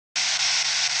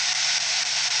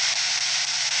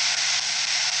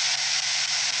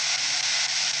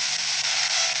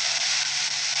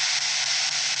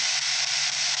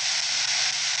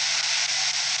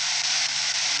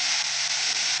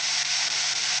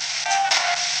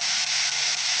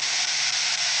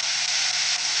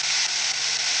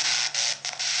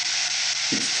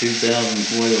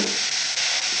2012.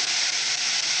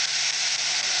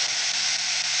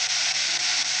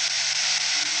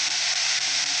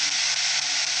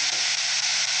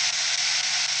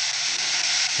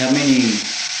 How many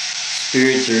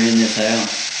spirits are in this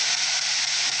house?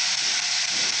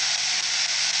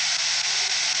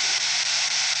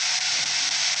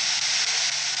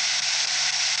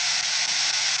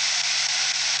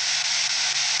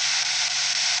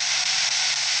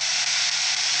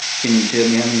 Can you tell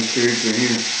me how many spirits are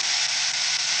here?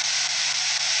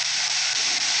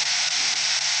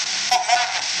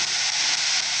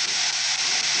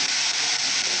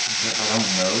 I don't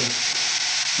know.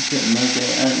 You couldn't make that.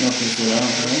 I don't know if it's I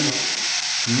don't know.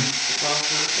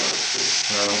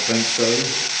 I don't think so.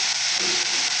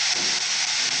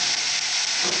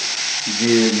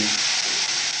 Did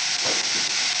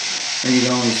are you the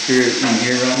only spirit in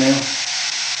here right now?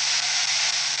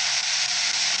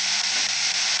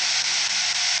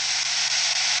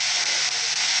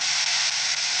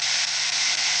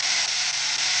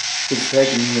 It's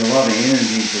taking me a lot of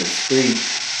energy to speak.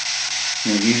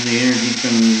 You know, use the energy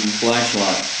from the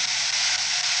flashlight.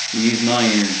 Use my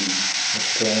energy.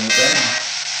 Let's calm it down.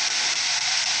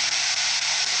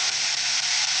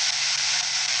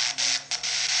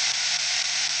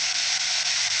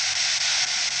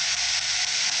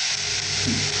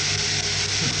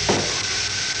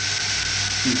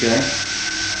 Okay.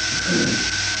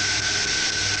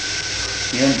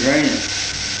 Yeah, drain it.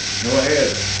 Go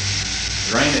ahead.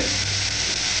 Drain it.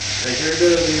 Take care of the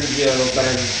energy out of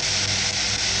baby.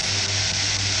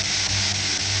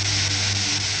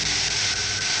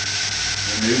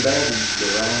 The new babies go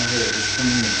right on here. Just come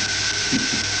in.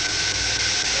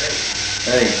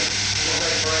 Hey.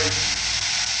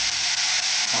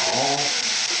 Aww.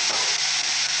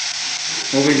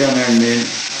 We'll be down there in a minute.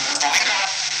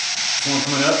 Someone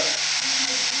coming up?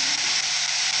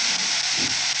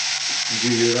 Did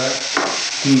you hear that?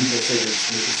 They say there's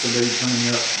somebody coming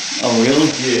up. Oh, really?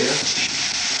 Yeah.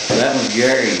 That was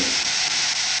Gary.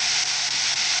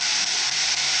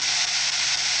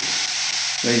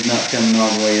 But he's not coming all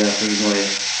the way up, he's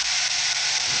left.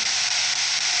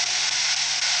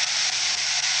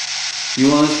 You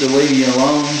want us to leave you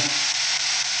alone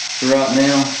for right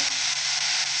now?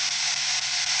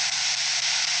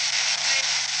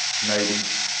 Maybe.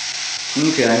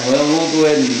 Okay, well, we'll go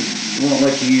ahead and won't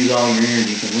let you use all your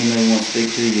energy because we may want to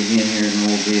speak to you again here in a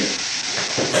little bit.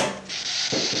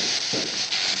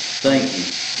 Thank you.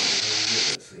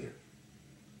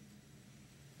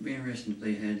 It'd be interesting if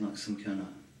they had like some kind of,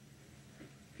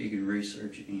 if you could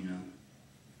research it, you know,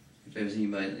 if there was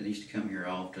anybody that used to come here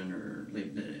often or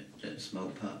lived that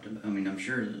smoke popped. I mean, I'm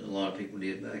sure that a lot of people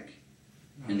did back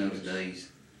in those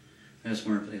days. I just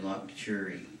wonder if they liked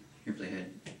cherry, if they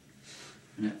had.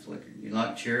 And that flickered. You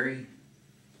like cherry?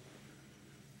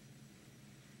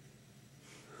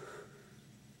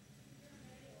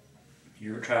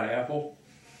 You ever tried apple?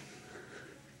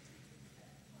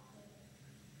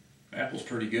 Apple's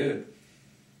pretty good.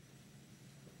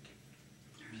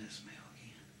 There's that smell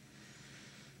again.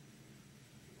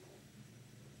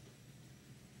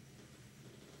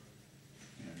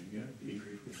 There you go. You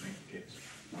agree with me, yes.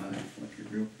 Wow, that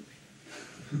flickered real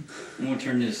quick. I'm going to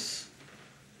turn this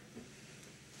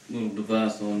little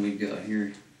device on we've got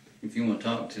here. If you want to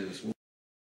talk to us.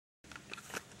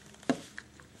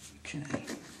 Okay.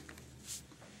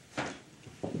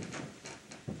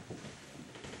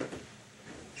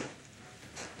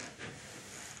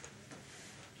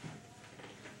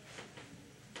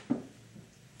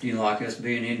 Do you like us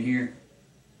being in here?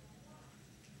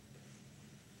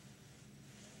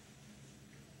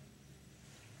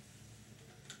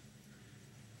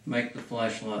 Make the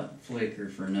flashlight flicker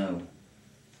for no.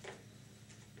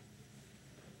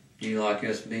 Do you like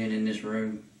us being in this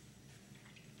room?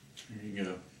 There you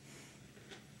go.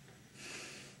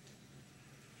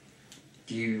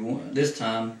 Do you want, this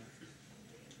time,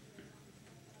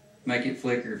 make it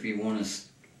flicker if you want us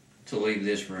to leave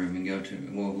this room and go to,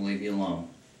 we'll leave you alone.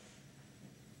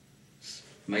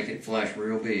 Make it flash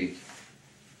real big.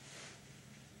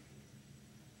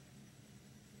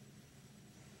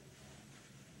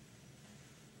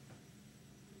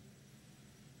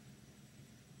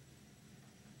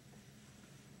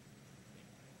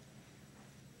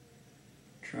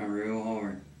 Try real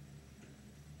hard.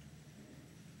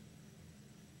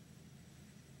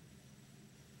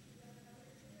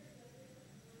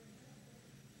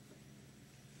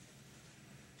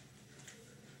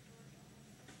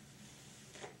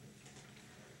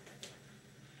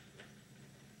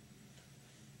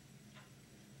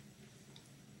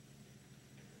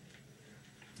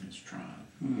 It's trying.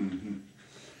 Mm-hmm.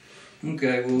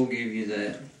 Okay, we'll give you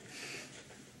that.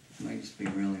 Might just be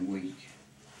really weak.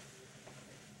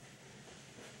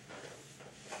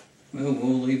 Well,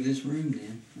 we'll leave this room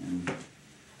then and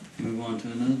move on to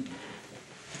another.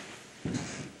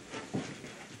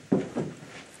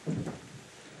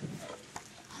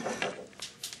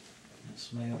 That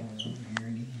smell is over here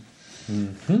again.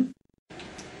 Mm-hmm.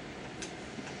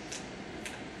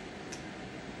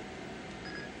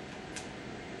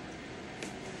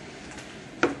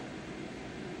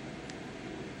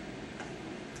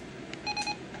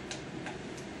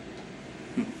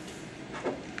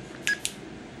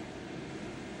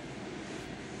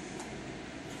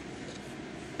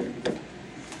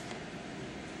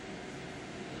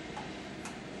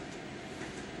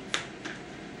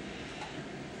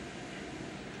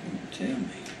 Tell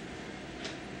me,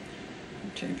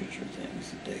 the temperature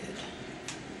thing's dead.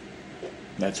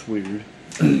 That's weird.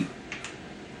 There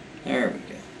we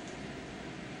go.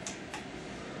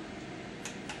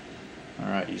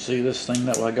 Alright, you see this thing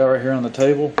that I got right here on the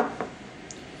table?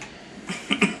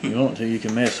 You want to, you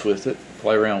can mess with it,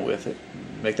 play around with it,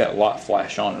 make that light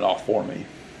flash on and off for me.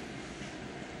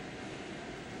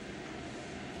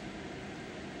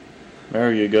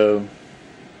 There you go.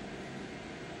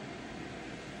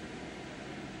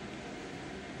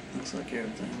 Looks like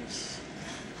everything's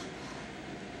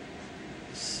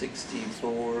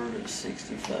 64 to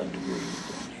 65 degrees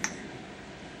down here.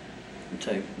 The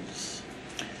table's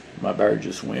My bear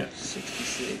just went.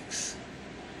 66.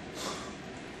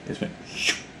 It's been.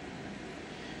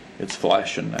 It's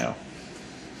flashing now.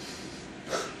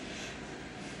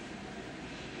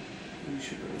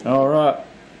 Alright.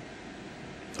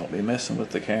 Don't be messing with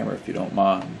the camera if you don't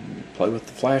mind. Play with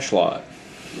the flashlight.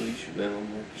 Well, you should be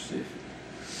on more Pacific.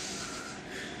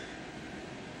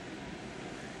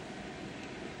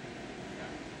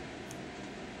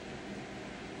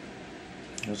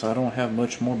 Because I don't have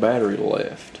much more battery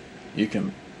left. You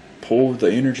can pull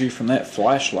the energy from that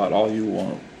flashlight all you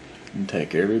want and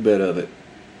take every bit of it.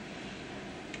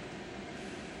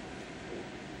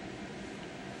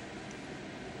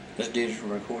 This digital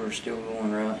recorder's still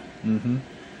going, right? Mm-hmm.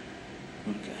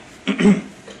 Okay.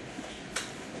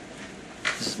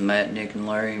 This is Matt, Nick, and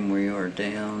Larry, and we are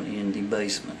down in the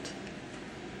basement.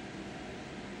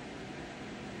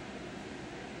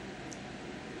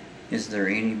 Is there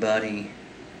anybody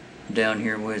down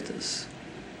here with us?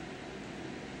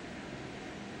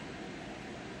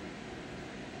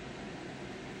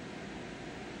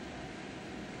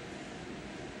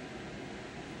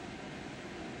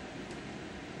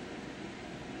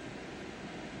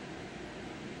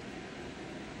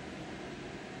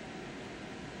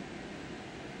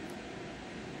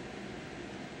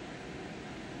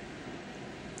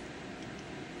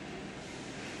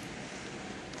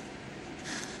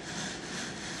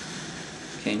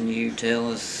 Can you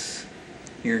tell us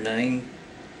your name?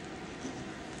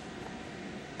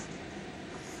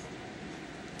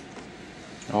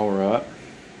 Alright.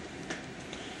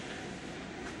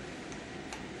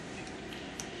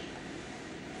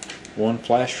 One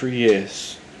flash for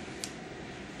yes.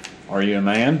 Are you a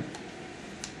man?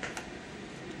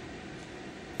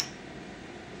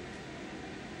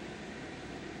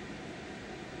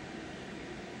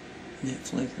 Did it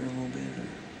flicker a little bit? Or?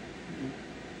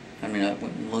 I mean, I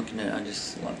wasn't looking at it, I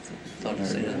just like thought I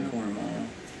seen it in the corner of my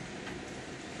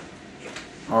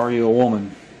eye. Are you a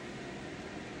woman?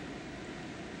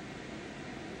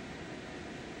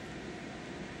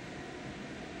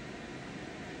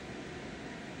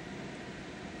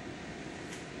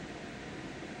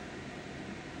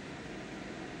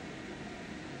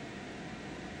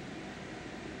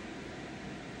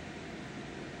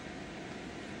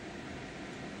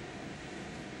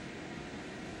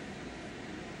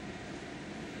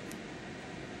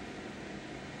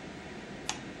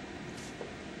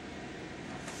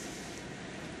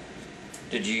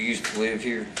 Did you used to live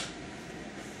here?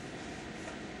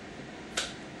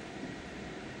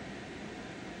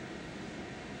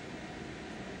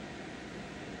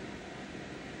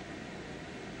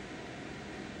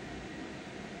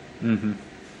 Mm-hmm.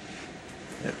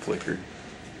 It flickered.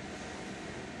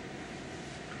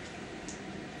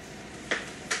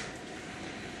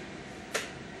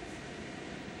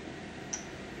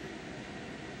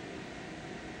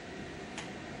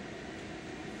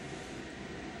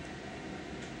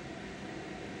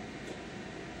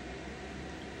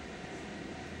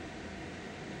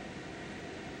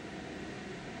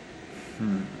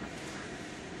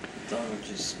 I thought it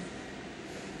just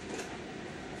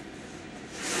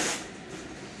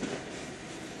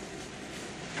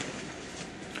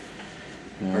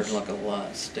heard like a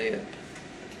light step.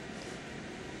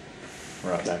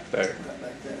 Right back there. Right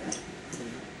back there.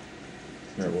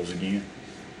 There it was again.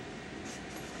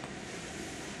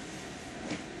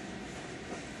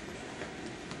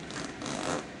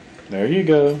 There you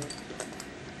go.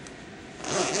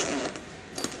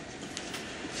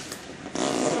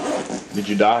 Did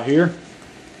you die here?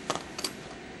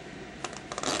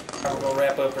 We're going to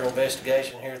wrap up our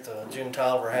investigation here at the June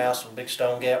Tolliver house in Big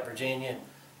Stone Gap, Virginia.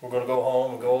 We're going to go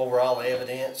home and go over all the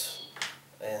evidence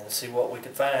and see what we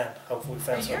could find. Hopefully we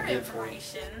find something good for you.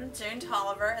 June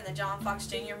Tolliver and the John Fox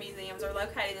Jr. Museums are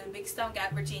located in Big Stone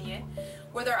Gap, Virginia,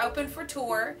 where they're open for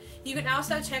tour. You can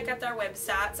also check out their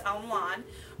websites online,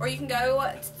 or you can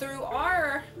go through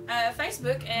our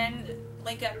Facebook and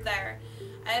link up there.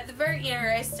 The very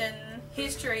interesting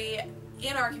history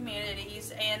in our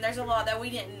communities, and there's a lot that we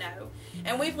didn't know,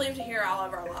 and we've lived here all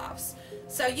of our lives.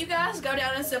 So you guys go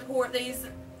down and support these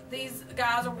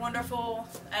guys are wonderful.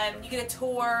 You get a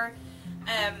tour.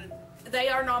 They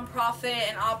are non-profit,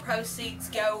 and all proceeds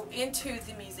go into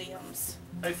the museums.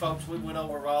 Hey folks, we went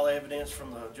over all the evidence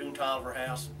from the June Tolliver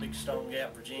house in Big Stone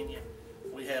Gap, Virginia.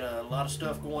 We had a lot of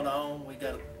stuff going on. We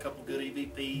got a couple good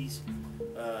EVPs.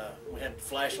 We had the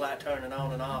flashlight turning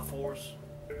on and off for us.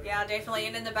 Yeah, definitely.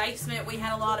 And in the basement, we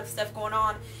had a lot of stuff going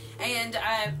on. And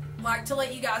like to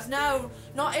let you guys know,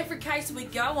 not every case we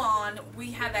go on,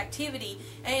 we have activity.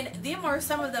 And them are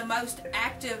some of the most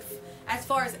active, as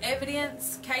far as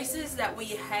evidence cases that we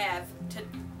have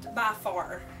by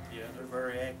far. Yeah, they're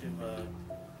very active. The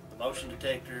motion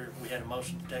detector, we had a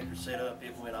motion detector set up.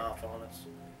 It went off on us.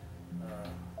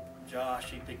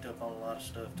 Josh, he picked up on a lot of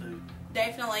stuff too.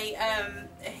 Definitely.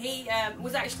 He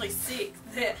was actually sick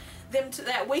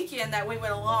that weekend that we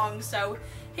went along, so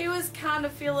he was kind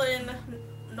of feeling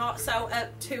not so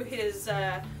up to his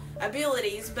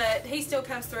abilities, but he still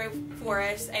comes through for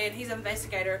us, and he's an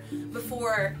investigator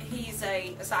before he's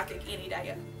a psychic any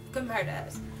day compared to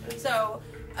us. So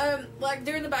like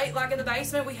during in the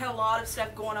basement, we had a lot of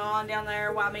stuff going on down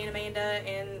there while me and Amanda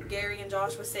and Gary and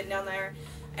Josh was sitting down there.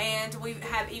 And we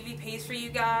have EVPs for you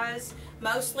guys.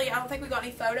 Mostly, I don't think we got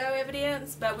any photo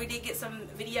evidence, but we did get some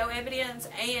video evidence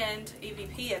and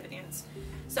EVP evidence.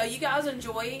 So you guys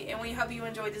enjoy, and we hope you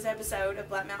enjoyed this episode of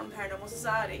Black Mountain Paranormal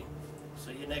Society.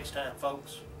 See you next time,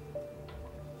 folks.